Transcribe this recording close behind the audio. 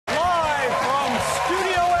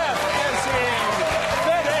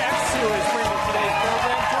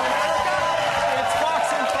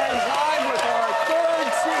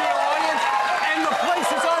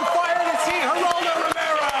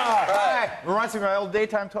reminds me of my old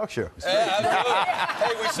daytime talk show.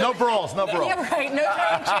 Hey, no brawls, no brawls. Yeah, right. No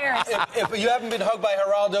throwing chairs. If you haven't been hugged by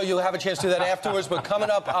Geraldo, you'll have a chance to do that afterwards. But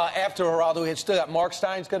coming up after Geraldo, we still got Mark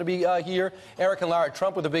Stein's going to be here, Eric and Lara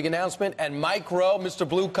Trump with a big announcement, and Mike Rowe, Mr.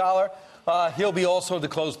 Blue Collar, he'll be also to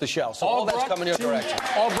close the show. So all that's coming your direction.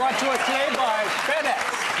 All brought to us today by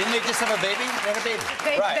FedEx. Didn't they just have a baby? They had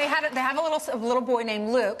a baby. They have a little boy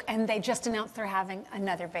named Luke, and they just announced they're having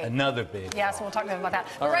another baby. Another baby. Yeah, so we'll talk to them about that.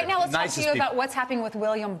 But right now, let's talk to you about what's happening with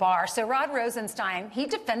William Barr. So Rod Rosenstein, he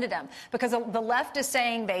defended him because the left is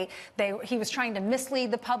saying he was trying to mislead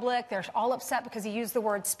the public. They're all upset because he used the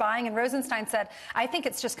word spying. And Rosenstein said, I think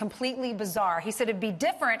it's just completely bizarre. He said it'd be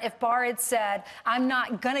different if Barr had said, I'm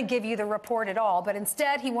not going to give you the report at all. But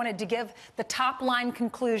instead, he wanted to give the top line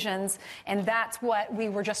conclusions. And that's what we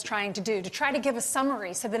were just trying to do, to try to give a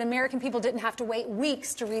summary so that American people didn't have to wait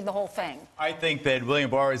weeks to read the whole thing. I think that William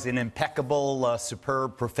Barr is an impeccable,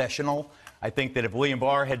 superb professional. I think that if William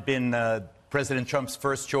Barr had been President Trump's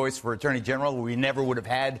first choice for Attorney General, we never would have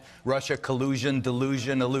had Russia collusion,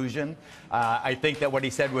 delusion, illusion. I think that what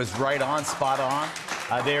he said was right on, spot on.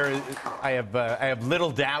 I have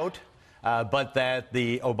little doubt, but that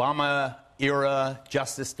the Obama-era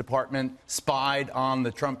Justice Department spied on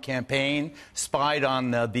the Trump campaign, spied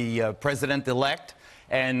on the president-elect,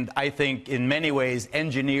 and I think in many ways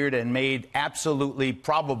engineered and made absolutely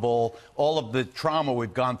probable all of the trauma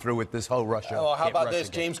we've gone through with this whole Russia. Oh, how about this?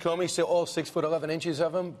 James Comey, still all 6'11"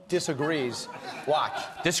 of him, disagrees. Watch.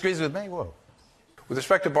 Disagrees with me? Whoa. With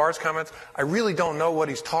respect to Barr's comments, I really don't know what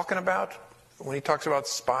he's talking about when he talks about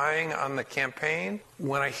spying on the campaign.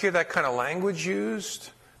 When I hear that kind of language used,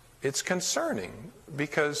 it's concerning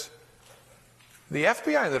because the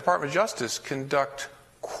FBI and the Department of Justice conduct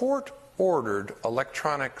court-ordered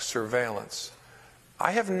electronic surveillance.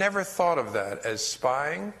 I have never thought of that as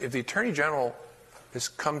spying. If the Attorney General has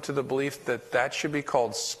come to the belief that that should be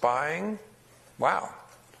called spying, wow,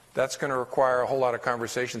 that's going to require a whole lot of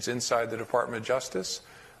conversations inside the Department of Justice.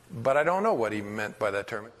 But I don't know what he meant by that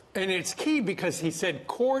term. And it's key because he said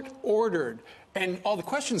court-ordered. And all the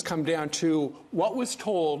questions come down to what was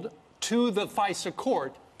told to the FISA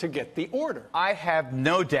court to get the order. I have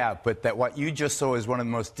no doubt but that what you just saw is one of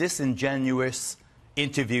the most disingenuous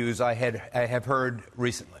interviews I have heard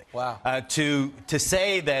recently. Wow. To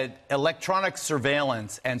say that electronic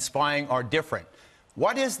surveillance and spying are different.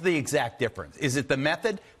 What is the exact difference? Is it the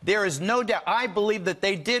method? There is no doubt. I believe that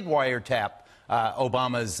they did wiretap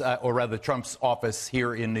Obama's, or rather Trump's office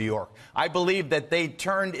here in New York. I believe that they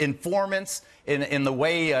turned informants in the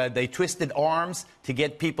way they twisted arms to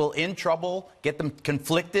get people in trouble, get them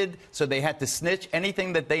conflicted, so they had to snitch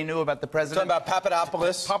anything that they knew about the president. Talking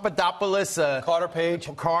about Papadopoulos. Carter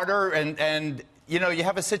Page. Carter, and you know, you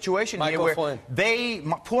have a situation Michael here where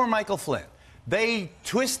Flynn. poor Michael Flynn. They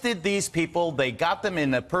twisted these people. They got them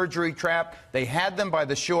in a perjury trap. They had them by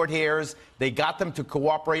the short hairs. They got them to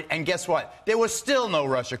cooperate. And guess what? There was still no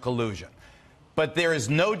Russia collusion. But there is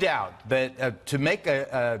no doubt that to make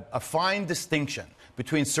a fine distinction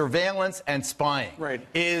between surveillance and spying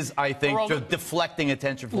is, I think, Geraldo, just deflecting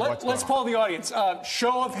attention from what's going on. Let's poll the audience.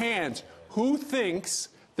 Show of hands. Who thinks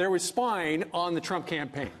there was spying on the Trump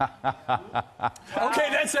campaign? Okay,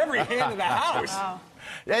 that's every hand in the House. Wow.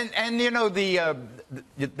 And you know,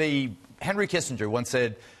 the Henry Kissinger once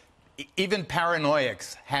said, even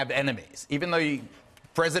paranoiacs have enemies. Even though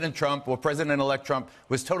President Trump or President-elect Trump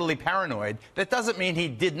was totally paranoid, that doesn't mean he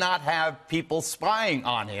did not have people spying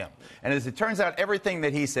on him. And as it turns out, everything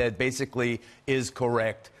that he said basically is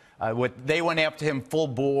correct. What they went after him full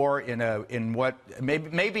bore in what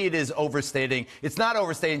maybe it is overstating. It's not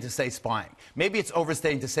overstating to say spying. Maybe it's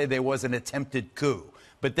overstating to say there was an attempted coup.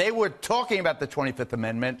 But they were talking about the 25th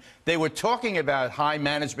Amendment. They were talking about high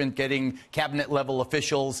management getting cabinet-level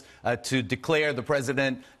officials to declare the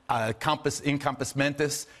president incompus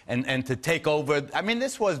mentis and to take over. I mean,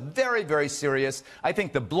 this was very, very serious. I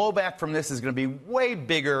think the blowback from this is going to be way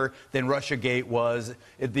bigger than Russiagate was.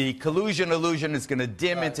 The collusion illusion is going to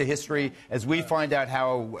dim into history as we find out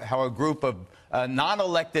how a group of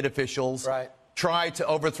non-elected officials tried to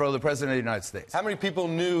overthrow the president of the United States. How many people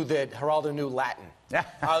knew that Geraldo knew Latin?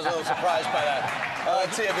 I was a little surprised by that.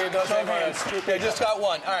 Let's see if he knows anything. Okay, just got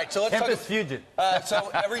one. All right, so let's Tempest Fugit. So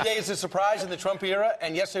every day is a surprise in the Trump era,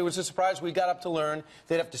 and yesterday was a surprise. We got up to learn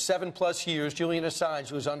that after 7+ years, Julian Assange,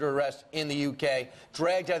 who was under arrest in the UK,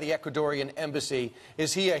 dragged out of the Ecuadorian embassy.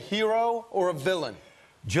 Is he a hero or a villain?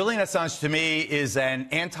 Julian Assange, to me, is an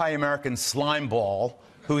anti-American slimeball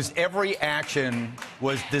whose every action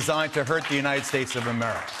was designed to hurt the United States of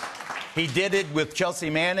America. He did it with Chelsea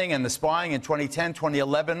Manning and the spying in 2010,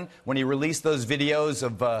 2011, when he released those videos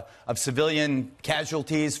of civilian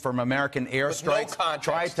casualties from American airstrikes. No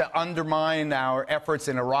tried to undermine our efforts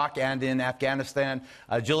in Iraq and in Afghanistan.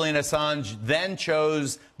 Julian Assange then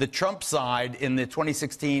chose the Trump side in the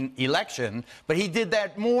 2016 election, but he did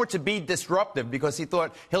that more to be disruptive because he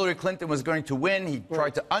thought Hillary Clinton was going to win. He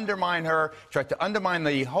tried to undermine her, tried to undermine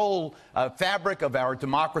the whole fabric of our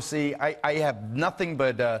democracy. I have nothing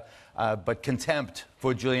but contempt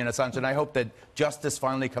for Julian Assange, and I hope that justice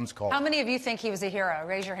finally comes called. How many of you think he was a hero?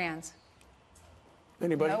 Raise your hands.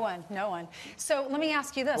 Anybody? No one. So let me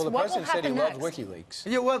ask you this. Well, the what will president said he happen loved next?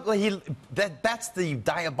 WikiLeaks. Yeah, well, that's the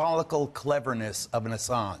diabolical cleverness of an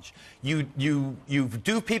Assange. You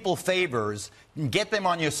do people favors, get them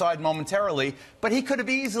on your side momentarily, but he could have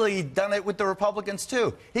easily done it with the Republicans,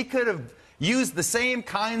 too. He could have used the same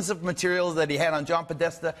kinds of materials that he had on John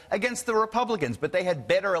Podesta against the Republicans, but they had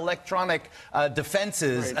better electronic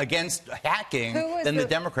defenses against hacking than the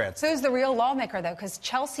Democrats. Who's the real lawmaker, though? Because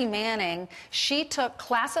Chelsea Manning, she took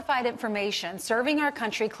classified information, serving our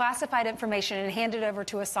country, classified information, and handed it over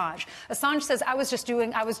to Assange. Assange says, I was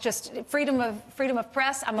just freedom of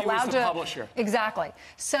press. I'm allowed to. He was the publisher. Exactly.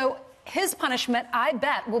 So his punishment, I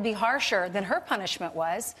bet, will be harsher than her punishment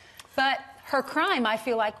was, but her crime, I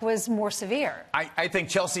feel like, was more severe. I think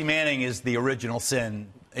Chelsea Manning is the original sin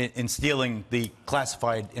in stealing the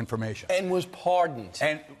classified information. And was pardoned.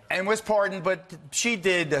 And was pardoned, but she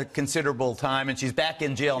did a considerable time, and she's back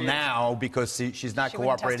in jail now because she's not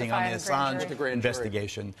cooperating on the Assange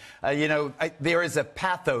investigation. There is a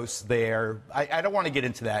pathos there. I don't want to get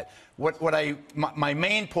into that. My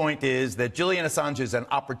main point is that Julian Assange is an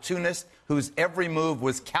opportunist whose every move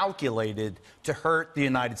was calculated to hurt the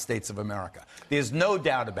United States of America. There's no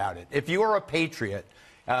doubt about it. If you are a patriot,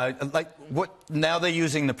 now they're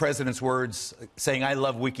using the president's words, saying, I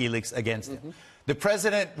love WikiLeaks against him. The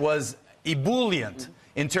president was ebullient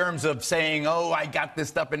in terms of saying, oh, I got this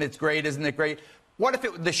stuff and it's great, isn't it great? What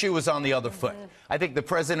if the shoe was on the other foot? I think the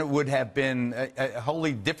president would have been a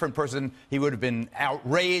wholly different person. He would have been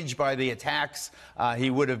outraged by the attacks.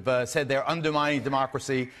 He would have said they're undermining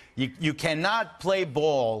democracy. You cannot play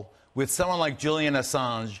ball with someone like Julian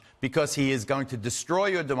Assange because he is going to destroy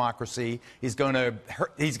your democracy. He's going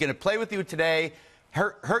to play with you today,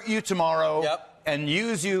 hurt you tomorrow. Yep. And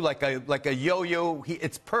use you like a yo-yo.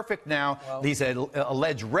 It's perfect now. Well, he's an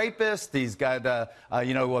alleged rapist. He's got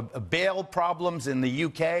bail problems in the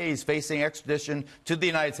UK. He's facing extradition to the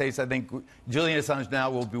United States. I think Julian Assange now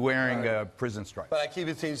will be wearing prison stripes. But I keep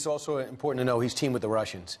it. It's also important to know he's teamed with the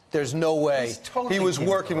Russians. There's no way he was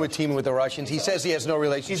working with teaming with the Russians. He says he has no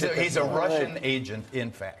relationship. He's a Russian agent, in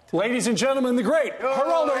fact. Ladies and gentlemen, the great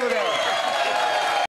Geraldo.